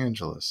Los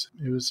Angeles.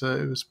 It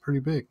was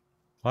pretty big.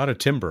 A lot of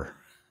timber.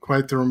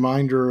 Quite the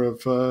reminder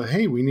of,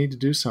 hey, we need to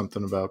do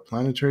something about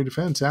planetary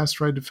defense,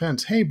 asteroid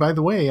defense. Hey, by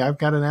the way, I've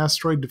got an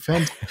asteroid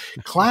defense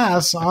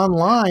class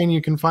online.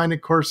 You can find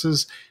it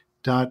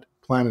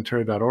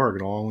courses.planetary.org.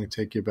 It'll only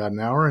take you about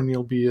an hour, and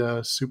you'll be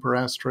super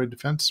asteroid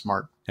defense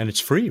smart. And it's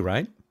free,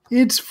 right?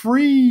 It's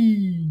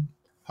free.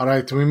 All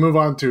right, we move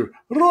on to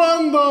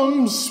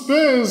Random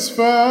Space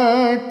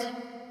Fact.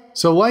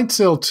 So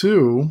Lightsail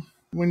 2,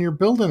 when you're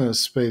building a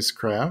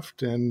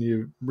spacecraft and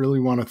you really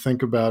want to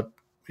think about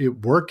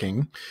it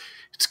working,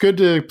 it's good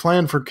to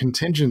plan for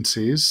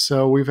contingencies.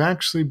 So we've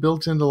actually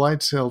built into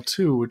Lightsail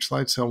 2, which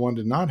Lightsail 1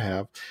 did not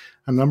have,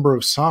 a number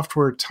of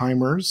software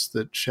timers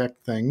that check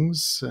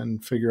things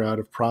and figure out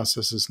if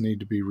processes need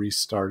to be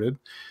restarted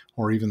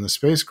or even the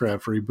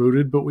spacecraft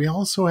rebooted. But we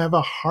also have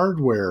a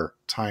hardware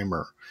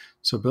timer.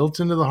 So built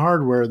into the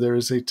hardware, there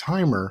is a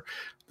timer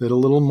that a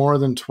little more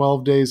than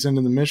 12 days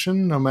into the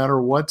mission, no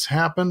matter what's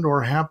happened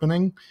or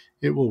happening,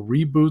 it will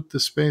reboot the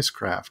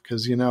spacecraft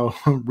because,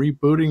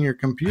 rebooting your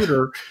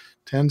computer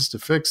tends to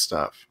fix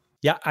stuff.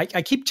 Yeah,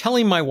 I keep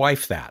telling my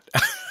wife that.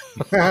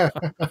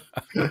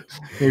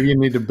 Maybe you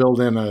need to build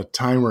in a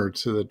timer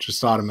so that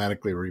just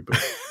automatically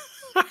reboots.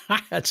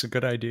 That's a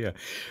good idea.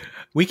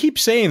 We keep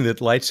saying that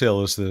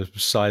Lightsail is the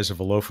size of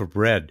a loaf of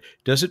bread.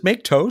 Does it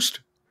make toast?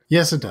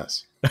 Yes, it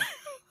does.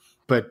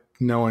 But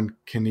no one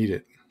can eat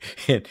it.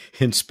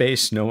 In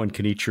space, no one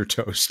can eat your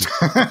toast.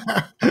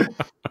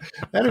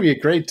 That'd be a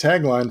great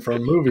tagline for a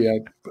movie.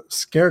 I'm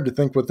scared to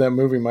think what that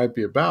movie might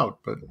be about,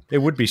 but it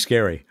would be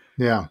scary.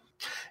 Yeah.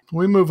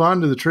 We move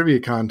on to the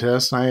trivia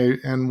contest,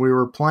 and we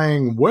were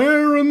playing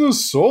Where in the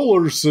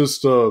Solar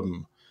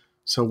System?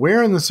 So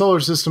Where in the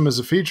Solar System is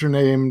a feature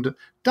named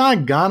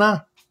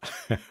Daggana.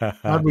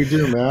 How'd we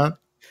do, Matt?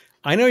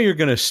 I know you're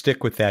going to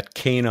stick with that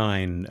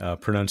canine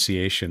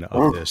pronunciation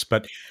of this,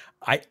 but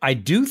I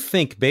do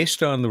think,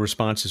 based on the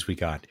responses we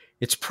got,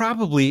 it's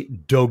probably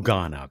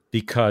Dogana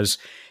because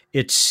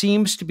it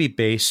seems to be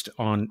based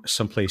on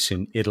someplace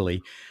in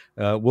Italy.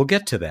 We'll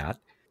get to that.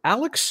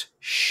 Alex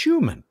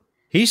Schumann,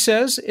 he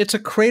says it's a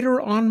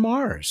crater on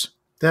Mars.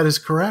 That is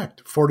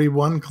correct.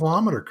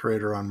 41-kilometer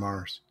crater on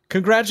Mars.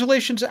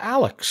 Congratulations,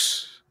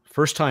 Alex.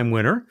 First-time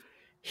winner.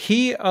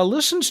 He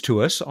listens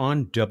to us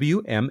on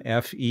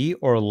WMFE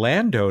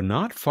Orlando,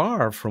 not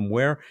far from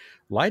where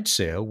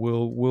Lightsail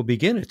will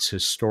begin its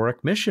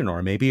historic mission,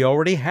 or maybe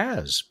already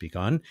has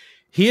begun.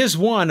 He has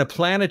won a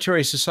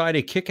Planetary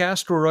Society Kick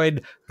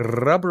Asteroid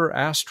Rubber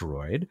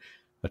Asteroid,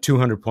 a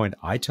 200-point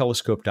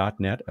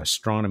iTelescope.net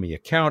astronomy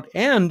account,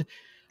 and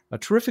a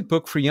terrific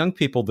book for young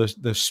people,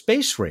 The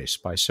Space Race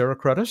by Sarah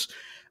Cruddas,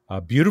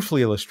 a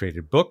beautifully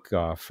illustrated book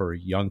for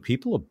young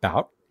people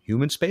about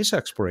human space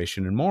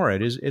exploration and more.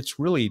 It's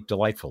really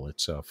delightful.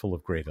 It's full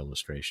of great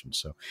illustrations.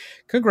 So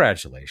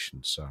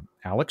congratulations,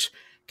 Alex.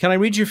 Can I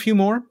read you a few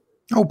more?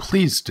 Oh,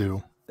 please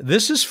do.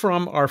 This is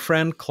from our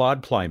friend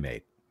Claude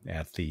Plymate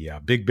at the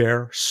Big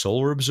Bear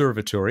Solar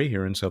Observatory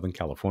here in Southern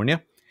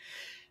California.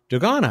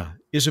 Dogana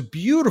is a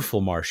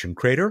beautiful Martian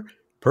crater,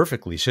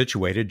 perfectly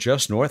situated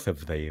just north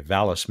of the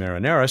Valles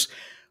Marineris,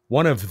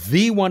 one of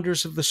the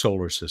wonders of the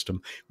solar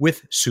system.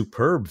 With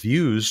superb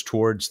views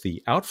towards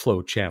the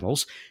outflow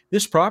channels,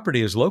 this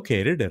property is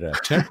located at a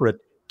temperate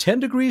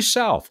 10 degrees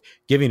south,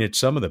 giving it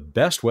some of the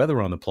best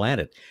weather on the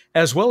planet,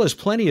 as well as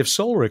plenty of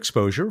solar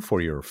exposure for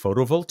your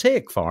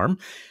photovoltaic farm.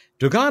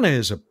 Dogana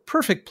is a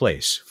perfect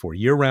place for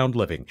year-round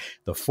living.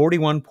 The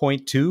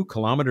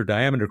 41.2-kilometer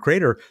diameter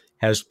crater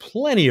has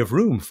plenty of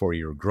room for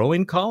your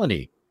growing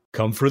colony.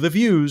 Come for the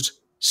views,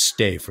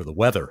 stay for the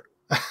weather.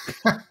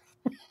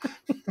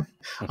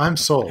 I'm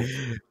sold.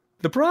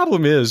 The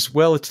problem is,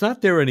 well, it's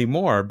not there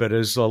anymore, but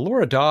as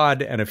Laura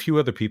Dodd and a few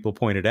other people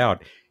pointed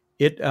out,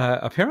 It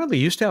apparently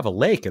used to have a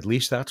lake. At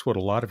least that's what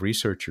a lot of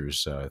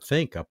researchers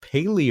think. A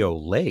paleo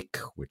lake,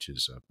 which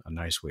is a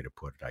nice way to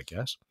put it, I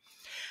guess.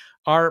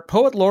 Our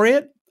poet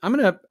laureate, I'm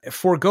going to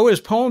forego his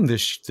poem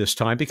this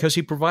time because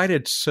he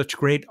provided such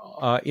great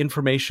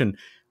information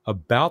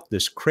about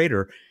this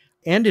crater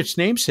and its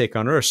namesake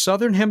on Earth.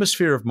 Southern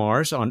hemisphere of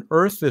Mars. On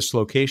Earth, this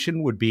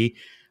location would be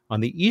on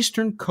the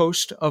eastern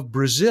coast of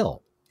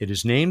Brazil. It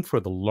is named for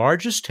the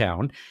largest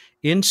town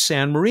in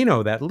San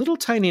Marino, that little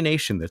tiny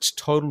nation that's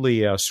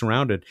totally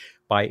surrounded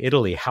by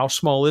Italy. How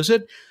small is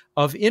it?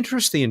 Of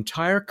interest, the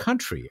entire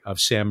country of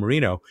San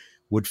Marino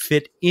would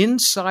fit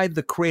inside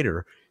the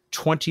crater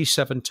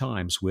 27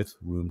 times with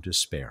room to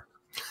spare.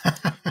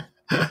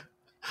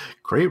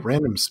 Great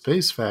random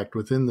space fact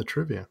within the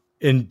trivia.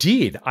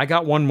 Indeed. I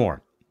got one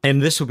more.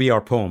 And this will be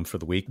our poem for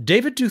the week.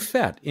 David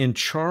Dufett in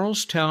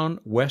Charlestown,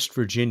 West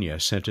Virginia,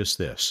 sent us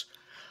this.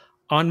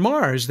 On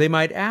Mars, they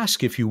might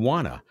ask if you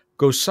wanna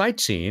go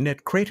sightseeing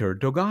at Crater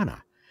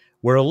Dogana,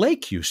 where a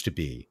lake used to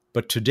be,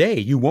 but today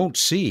you won't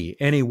see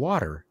any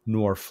water,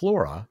 nor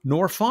flora,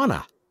 nor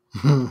fauna.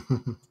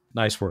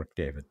 Nice work,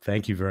 David.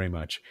 Thank you very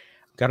much.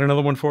 Got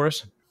another one for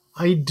us?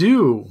 I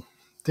do.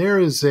 There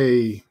is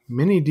a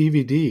mini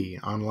DVD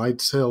on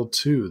Lightsail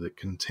 2 that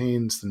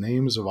contains the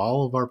names of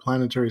all of our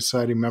Planetary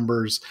Society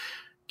members,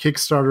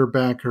 Kickstarter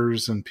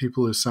backers, and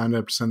people who signed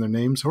up to send their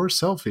names or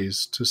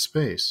selfies to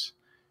space.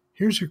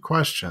 Here's your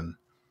question.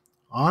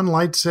 On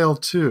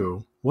Lightsail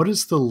 2, what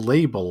does the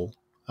label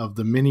of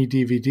the mini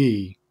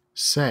DVD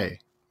say?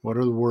 What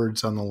are the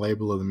words on the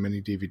label of the mini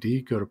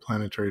DVD? Go to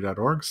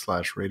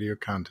planetary.org/radio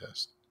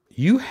contest.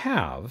 You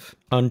have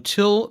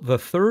until the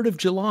 3rd of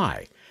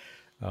July,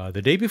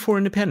 the day before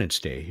Independence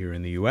Day here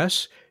in the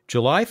U.S.,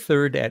 July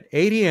 3rd at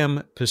 8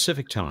 a.m.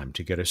 Pacific time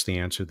to get us the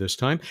answer this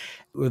time.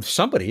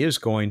 Somebody is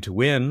going to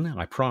win,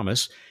 I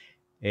promise,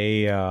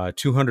 a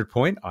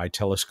 200-point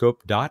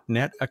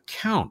iTelescope.net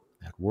account.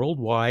 That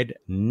worldwide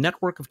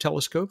network of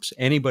telescopes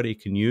anybody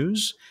can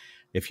use,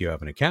 if you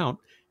have an account,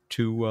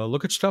 to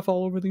look at stuff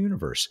all over the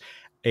universe.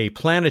 A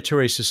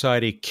Planetary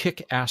Society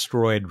kick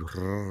asteroid,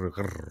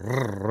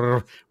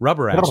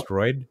 rubber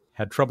asteroid,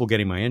 had trouble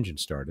getting my engine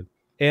started.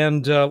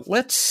 And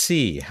let's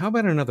see, how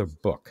about another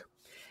book?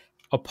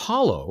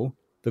 Apollo,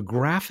 the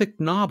graphic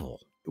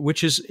novel,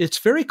 which it's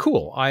very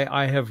cool.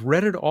 I have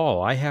read it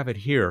all. I have it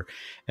here,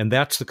 and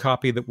that's the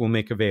copy that we'll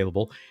make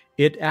available.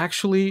 It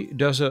actually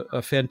does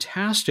a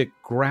fantastic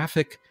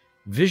graphic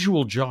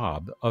visual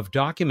job of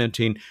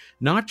documenting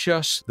not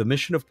just the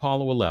mission of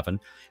Apollo 11,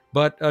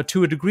 but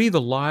to a degree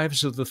the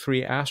lives of the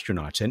 3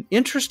 astronauts. And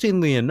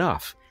interestingly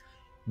enough,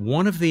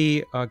 one of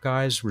the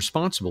guys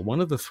responsible,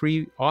 one of the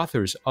 3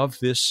 authors of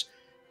this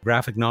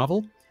graphic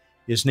novel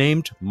is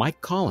named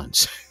Mike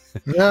Collins.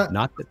 Yeah.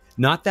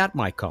 Not that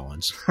Mike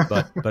Collins,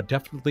 but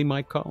definitely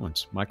Mike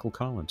Collins, Michael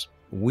Collins.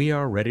 We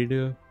are ready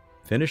to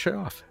finish it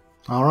off.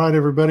 All right,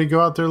 everybody, go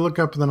out there, look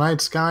up in the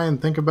night sky,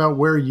 and think about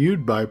where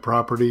you'd buy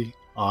property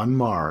on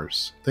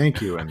Mars.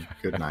 Thank you, and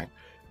good night.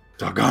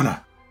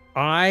 Dogana.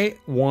 I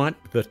want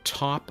the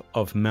top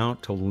of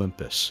Mount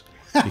Olympus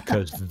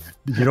because,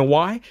 you know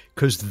why?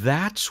 Because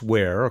that's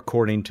where,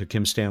 according to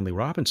Kim Stanley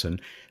Robinson,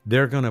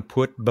 they're going to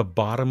put the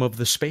bottom of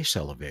the space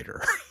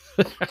elevator.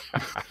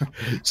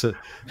 So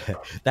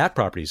that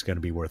property is going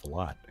to be worth a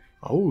lot.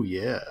 Oh,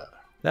 yeah.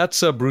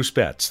 That's Bruce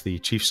Betts, the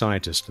chief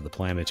scientist of the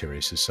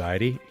Planetary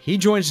Society. He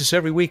joins us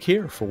every week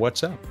here for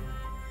What's Up.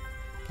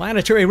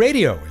 Planetary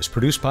Radio is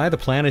produced by the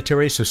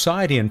Planetary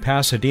Society in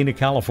Pasadena,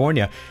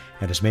 California,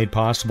 and is made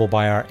possible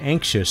by our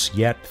anxious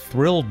yet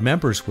thrilled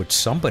members. Would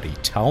somebody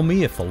tell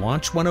me if the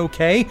launch went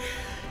okay?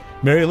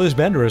 Mary Liz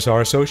Bender is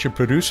our associate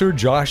producer.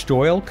 Josh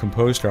Doyle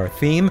composed our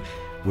theme,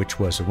 which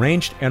was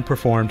arranged and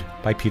performed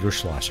by Peter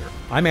Schlosser.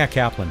 I'm Matt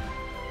Kaplan.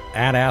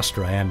 Ad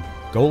Astra, and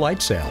go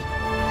Light Sail.